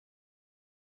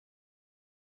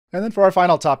And then for our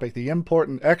final topic, the import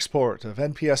and export of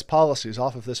NPS policies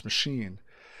off of this machine.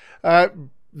 Uh,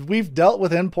 we've dealt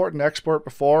with import and export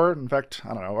before. In fact,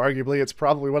 I don't know, arguably it's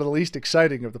probably one of the least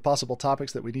exciting of the possible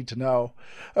topics that we need to know.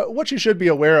 What you should be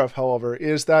aware of, however,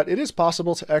 is that it is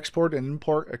possible to export and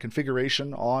import a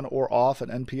configuration on or off an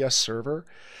NPS server.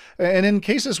 And in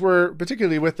cases where,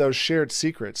 particularly with those shared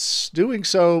secrets, doing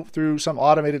so through some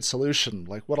automated solution,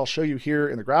 like what I'll show you here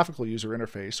in the graphical user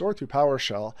interface or through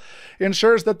PowerShell,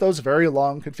 ensures that those very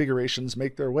long configurations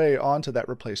make their way onto that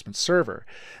replacement server.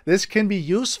 This can be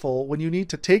useful when you need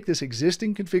to take this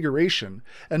existing configuration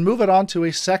and move it onto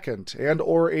a second and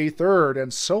or a third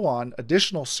and so on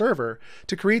additional server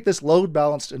to create this load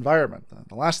balanced environment.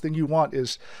 The last thing you want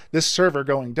is this server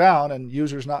going down and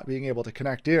users not being able to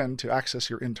connect in to access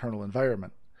your internal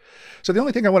environment. So the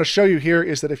only thing I want to show you here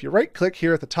is that if you right click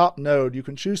here at the top node, you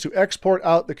can choose to export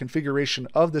out the configuration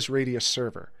of this Radius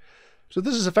server. So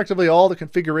this is effectively all the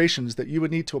configurations that you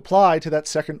would need to apply to that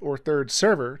second or third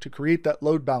server to create that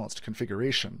load balanced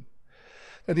configuration.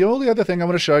 And the only other thing I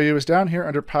want to show you is down here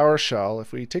under PowerShell.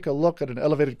 If we take a look at an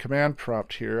elevated command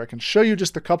prompt here, I can show you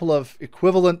just a couple of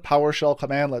equivalent PowerShell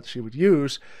commandlets you would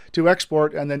use to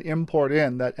export and then import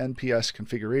in that NPS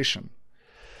configuration.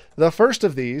 The first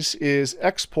of these is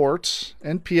export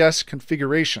NPS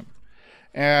configuration.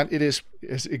 And it is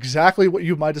exactly what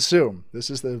you might assume. This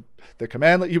is the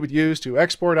command that you would use to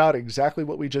export out exactly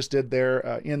what we just did there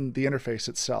in the interface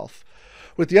itself,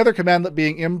 with the other commandlet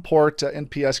being import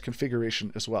NPS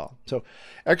configuration as well. So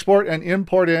export and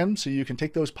import in so you can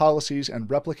take those policies and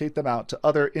replicate them out to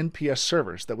other NPS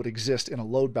servers that would exist in a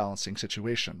load balancing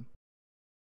situation.